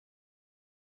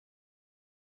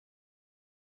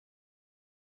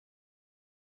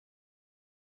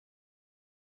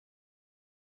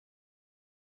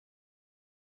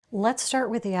Let's start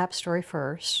with the app story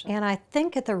first. And I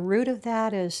think at the root of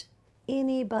that is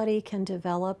anybody can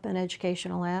develop an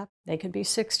educational app. They could be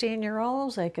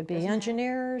 16-year-olds, they could be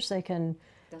engineers, they can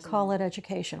call it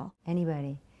educational.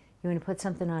 Anybody. You want to put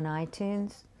something on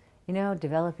iTunes? You know,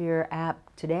 develop your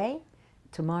app today,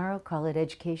 tomorrow, call it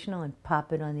educational, and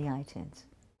pop it on the iTunes.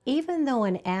 Even though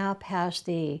an app has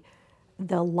the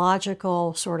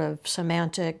logical sort of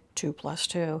semantic 2 plus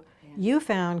 2, you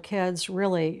found kids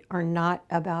really are not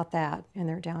about that in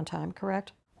their downtime,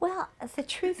 correct? Well, the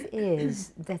truth is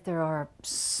that there are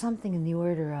something in the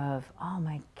order of, oh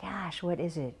my gosh, what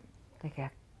is it? Like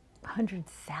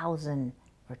 100,000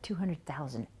 or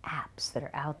 200,000 apps that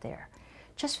are out there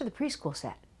just for the preschool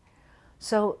set.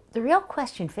 So the real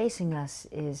question facing us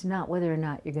is not whether or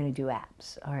not you're going to do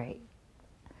apps. All right.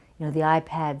 You know, the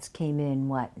iPads came in,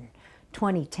 what,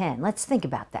 2010. Let's think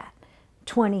about that.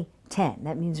 2010.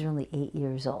 That means they're only 8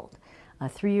 years old.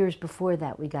 3 years before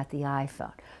that, we got the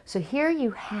iPhone. So here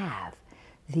you have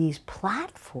these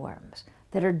platforms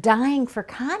that are dying for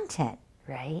content,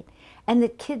 right? And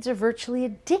that kids are virtually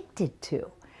addicted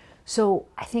to. So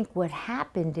I think what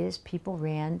happened is people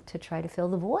ran to try to fill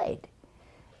the void.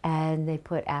 And they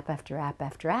put app after app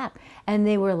after app. And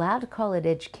they were allowed to call it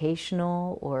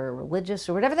educational or religious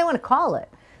or whatever they want to call it.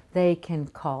 They can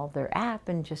call their app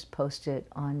and just post it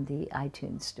on the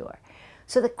iTunes store.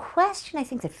 So the question I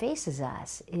think that faces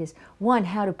us is, one,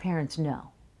 how do parents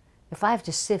know? If I have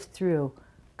to sift through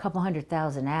a couple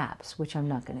 100,000 apps, which I'm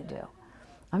not going to do,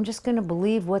 I'm just going to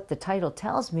believe what the title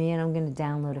tells me and I'm going to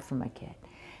download it for my kid.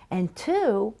 And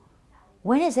two,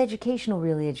 when is educational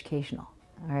really educational?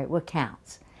 All right, what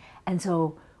counts? And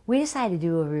so we decided to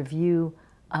do a review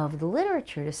of the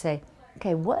literature to say,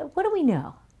 okay, what do we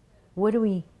know? What do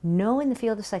we know in the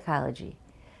field of psychology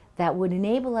that would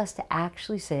enable us to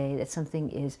actually say that something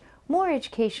is more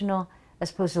educational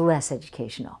as opposed to less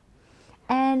educational?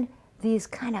 And these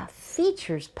kind of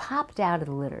features popped out of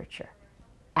the literature.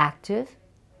 Active,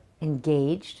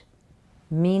 engaged,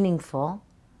 meaningful,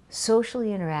 socially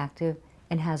interactive,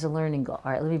 and has a learning goal.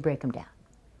 All right, let me break them down.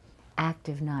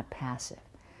 Active, not passive.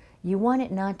 You want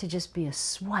it not to just be a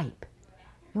swipe.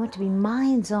 You want it to be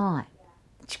minds on.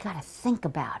 But you got to think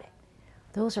about it.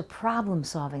 Those are problem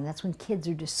solving. That's when kids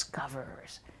are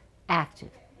discoverers.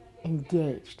 Active,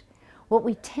 engaged. What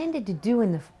we tended to do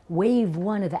in the wave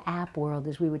one of the app world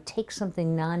is we would take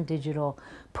something non-digital,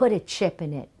 put a chip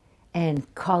in it,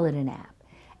 and call it an app.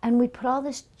 And we'd put all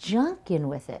this junk in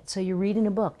with it. So you're reading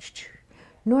a book.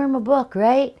 Norma book,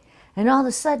 right? And all of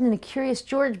a sudden, a Curious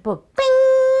George book.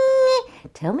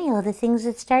 Bing! Tell me all the things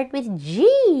that start with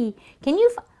G. Can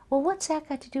you... Well, what's that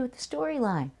got to do with the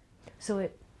storyline? So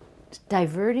it's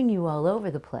diverting you all over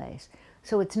the place.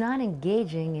 So it's not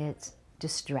engaging, it's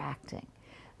distracting.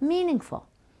 Meaningful.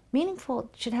 Meaningful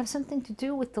should have something to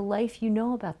do with the life you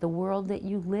know about, the world that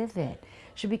you live in.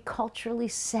 Should be culturally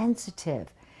sensitive.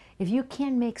 If you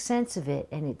can't make sense of it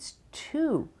and it's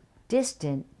too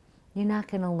distant, you're not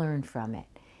going to learn from it.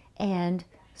 And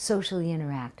socially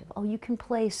interactive. Oh, you can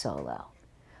play solo.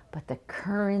 But the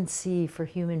currency for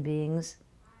human beings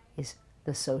is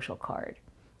the social card.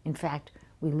 In fact,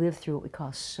 we live through what we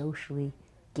call socially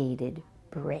gated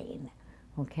brain.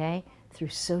 Okay? Through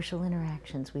social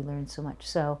interactions, we learn so much.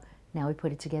 So now we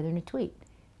put it together in a tweet.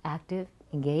 Active,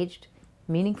 engaged,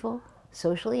 meaningful,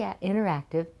 socially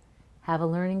interactive, have a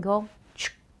learning goal,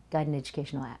 got an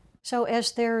educational app. So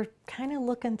as they're kind of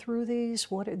looking through these,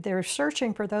 they're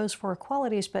searching for those 4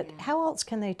 qualities, but how else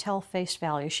can they tell face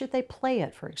value? Should they play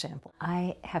it, for example?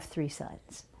 I have 3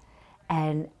 sons,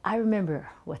 and I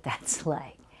remember what that's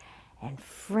like. And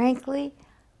frankly,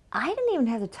 I didn't even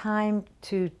have the time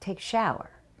to take a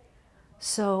shower.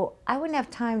 So I wouldn't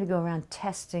have time to go around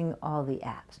testing all the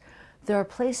apps. There are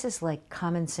places like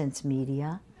Common Sense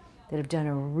Media that have done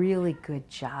a really good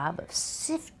job of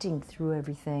sifting through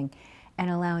everything and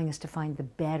allowing us to find the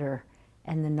better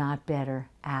and the not better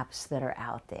apps that are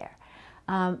out there.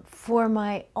 For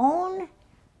my own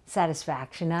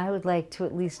satisfaction, I would like to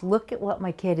at least look at what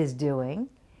my kid is doing.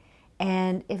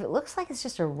 And if it looks like it's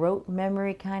just a rote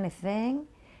memory kind of thing,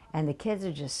 and the kids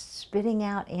are just spitting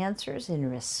out answers in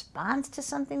response to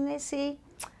something they see,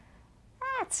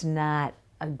 that's not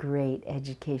a great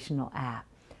educational app.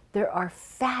 There are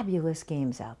fabulous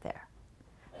games out there.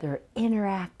 They're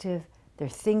interactive. They're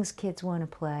things kids want to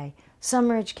play.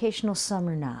 Some are educational, some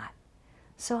are not.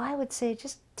 So I would say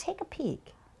just take a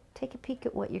peek. Take a peek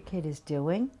at what your kid is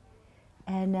doing.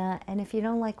 And if you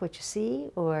don't like what you see,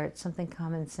 or something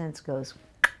common sense goes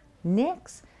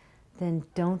nix, then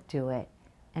don't do it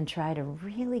and try to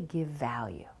really give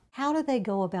value. How do they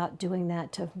go about doing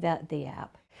that to vet the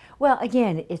app? Well,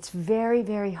 again, it's very,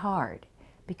 very hard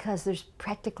because there's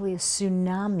practically a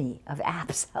tsunami of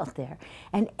apps out there.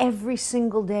 And every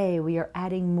single day we are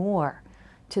adding more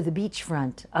to the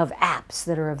beachfront of apps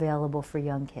that are available for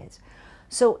young kids.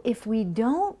 So if we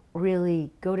don't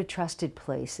really go to trusted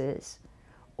places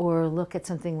or look at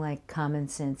something like Common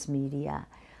Sense Media,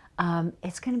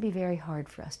 it's going to be very hard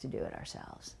for us to do it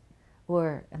ourselves,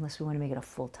 or unless we want to make it a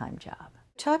full-time job.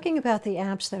 Talking about the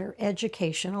apps that are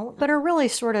educational, but are really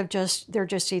sort of they're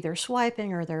just either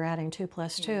swiping or they're adding 2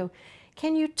 + 2.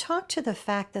 Can you talk to the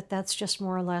fact that that's just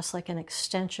more or less like an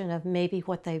extension of maybe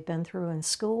what they've been through in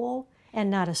school and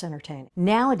not as entertaining?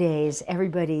 Nowadays,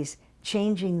 everybody's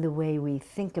changing the way we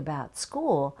think about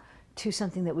school to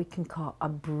something that we can call a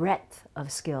breadth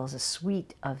of skills, a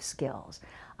suite of skills.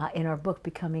 In our book,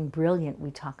 Becoming Brilliant, we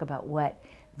talk about what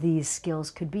these skills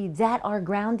could be that are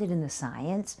grounded in the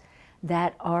science,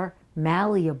 that are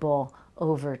malleable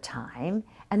over time,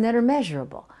 and that are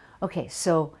measurable. Okay,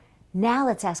 so now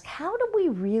let's ask, how do we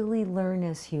really learn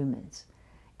as humans?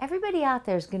 Everybody out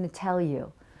there is going to tell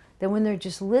you that when they're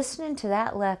just listening to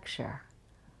that lecture,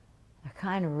 they're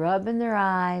kind of rubbing their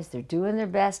eyes, they're doing their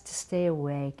best to stay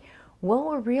awake. What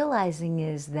we're realizing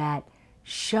is that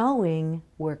showing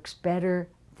works better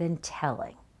than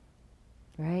telling,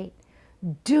 right?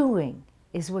 Doing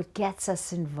is what gets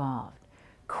us involved.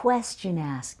 Question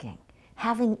asking,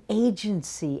 having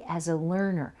agency as a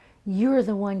learner. You're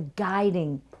the one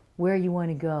guiding where you want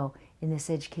to go in this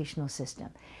educational system.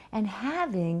 And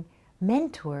having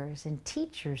mentors and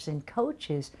teachers and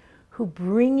coaches who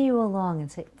bring you along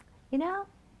and say, you know,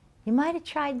 you might have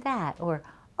tried that, or,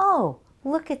 oh,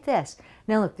 look at this.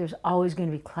 Now look, there's always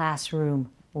going to be classroom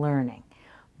learning,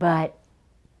 but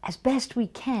as best we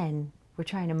can, we're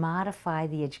trying to modify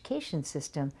the education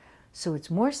system so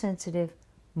it's more sensitive,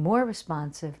 more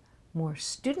responsive, more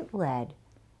student-led,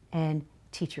 and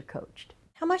teacher-coached.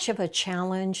 How much of a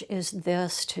challenge is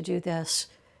this to do this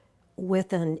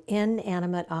with an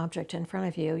inanimate object in front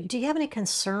of you? Do you have any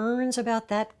concerns about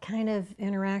that kind of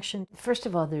interaction? First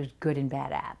of all, there's good and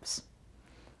bad apps.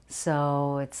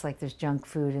 So it's like there's junk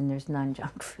food and there's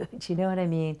non-junk food, you know what I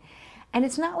mean? And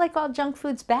it's not like all junk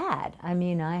food's bad. I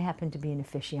mean, I happen to be an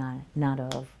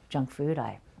aficionado of junk food.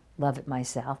 I love it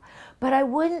myself. But I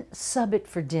wouldn't sub it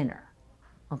for dinner,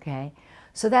 okay?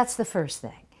 So that's the first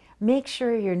thing. Make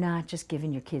sure you're not just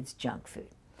giving your kids junk food.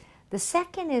 The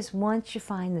second is, once you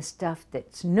find the stuff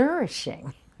that's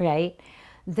nourishing, right,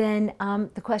 then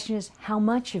the question is, how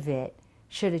much of it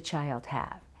should a child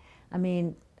have? I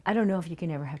mean, I don't know if you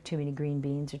can ever have too many green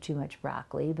beans or too much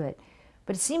broccoli, but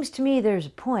it seems to me there's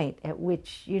a point at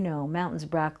which, you know, mountains of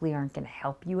broccoli aren't going to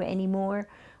help you anymore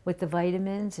with the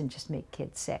vitamins and just make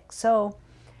kids sick. So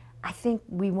I think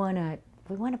we want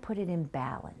to put it in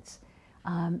balance.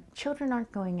 Children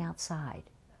aren't going outside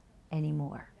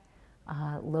anymore.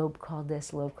 Loeb called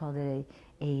it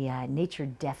a nature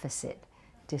deficit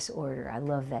disorder. I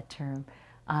love that term.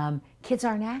 Kids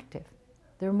aren't active.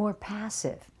 They're more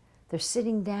passive. They're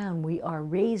sitting down. We are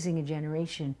raising a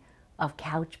generation of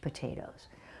couch potatoes.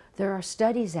 There are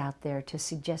studies out there to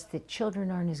suggest that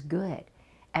children aren't as good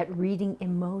at reading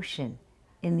emotion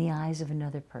in the eyes of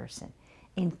another person,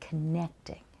 in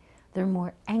connecting. They're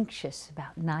more anxious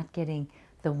about not getting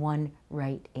the one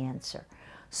right answer.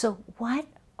 So what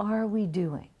are we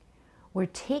doing? We're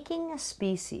taking a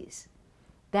species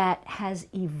that has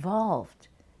evolved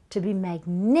to be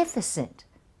magnificent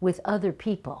with other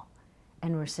people,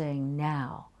 and we're saying,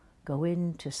 now go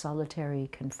into solitary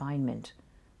confinement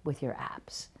with your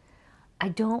apps. I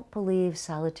don't believe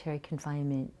solitary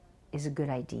confinement is a good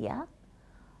idea,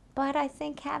 but I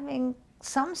think having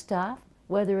some stuff,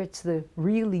 whether it's the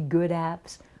really good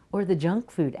apps or the junk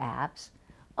food apps,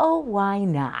 oh, why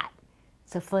not?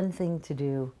 It's a fun thing to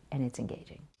do, and it's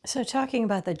engaging. So talking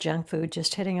about the junk food,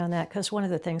 just hitting on that, because one of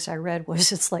the things I read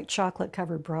was it's like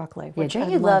chocolate-covered broccoli. Yeah, Which don't I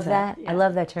you love that? Yeah. I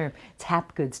love that term. It's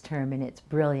Hapgood's term, and it's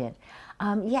brilliant.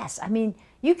 Yes, I mean,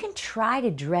 you can try to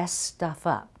dress stuff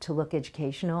up to look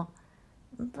educational,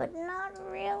 but not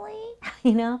really,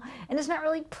 you know? And it's not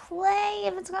really play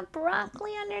if it's got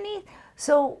broccoli underneath.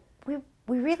 So we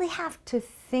really have to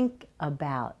think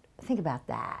about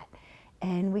that.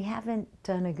 And we haven't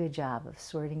done a good job of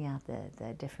sorting out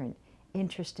the different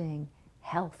interesting,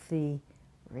 healthy,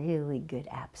 really good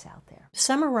apps out there.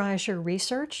 Summarize your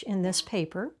research in this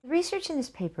paper. The research in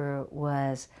this paper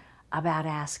was about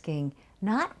asking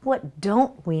not what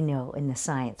don't we know in the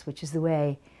science, which is the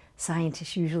way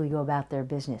scientists usually go about their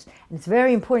business. And it's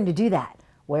very important to do that.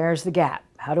 Where's the gap?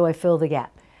 How do I fill the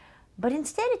gap? But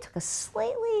instead it took a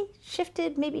slightly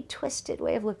shifted, maybe twisted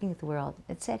way of looking at the world.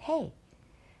 It said, hey,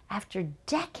 after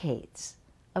decades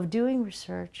of doing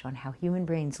research on how human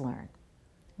brains learn,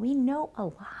 We know a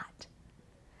lot.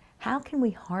 How can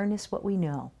we harness what we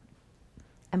know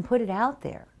and put it out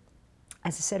there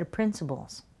as a set of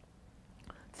principles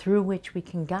through which we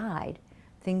can guide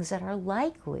things that are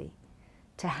likely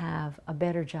to have a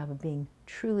better job of being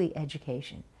truly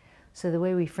education? So the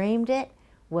way we framed it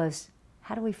was,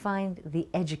 how do we find the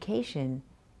education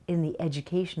in the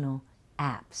educational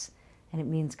apps? And it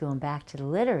means going back to the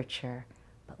literature,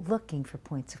 but looking for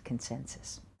points of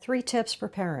consensus. 3 tips for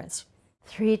parents.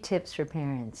 3 tips for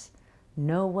parents.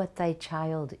 Know what thy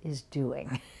child is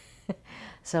doing.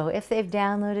 So if they've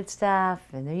downloaded stuff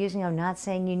and they're using, I'm not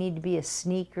saying you need to be a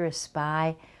sneak or a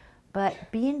spy,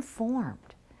 but be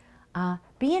informed.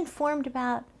 Be informed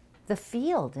about the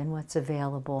field and what's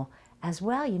available as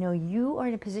well. You know, you are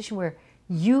in a position where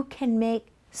you can make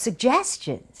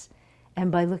suggestions.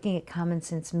 And by looking at Common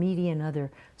Sense Media and other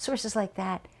sources like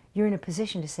that, you're in a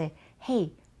position to say,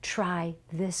 hey, try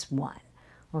this one.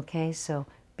 Okay, so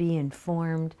be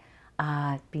informed,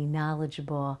 be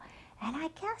knowledgeable. And I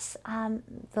guess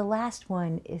the last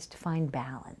one is to find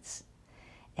balance.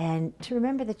 And to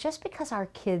remember that just because our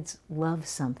kids love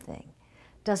something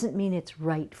doesn't mean it's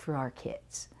right for our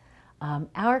kids.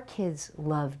 Our kids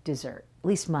love dessert. At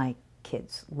least my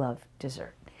kids love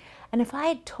dessert. And if I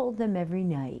had told them every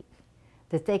night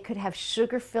that they could have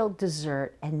sugar-filled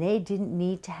dessert and they didn't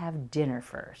need to have dinner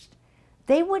first,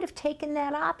 they would have taken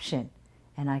that option.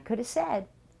 And I could have said,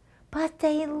 but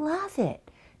they love it.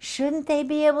 Shouldn't they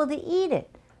be able to eat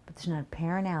it? But there's not a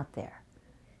parent out there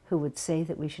who would say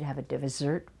that we should have a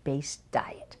dessert-based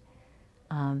diet.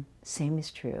 Same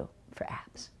is true for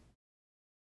apps.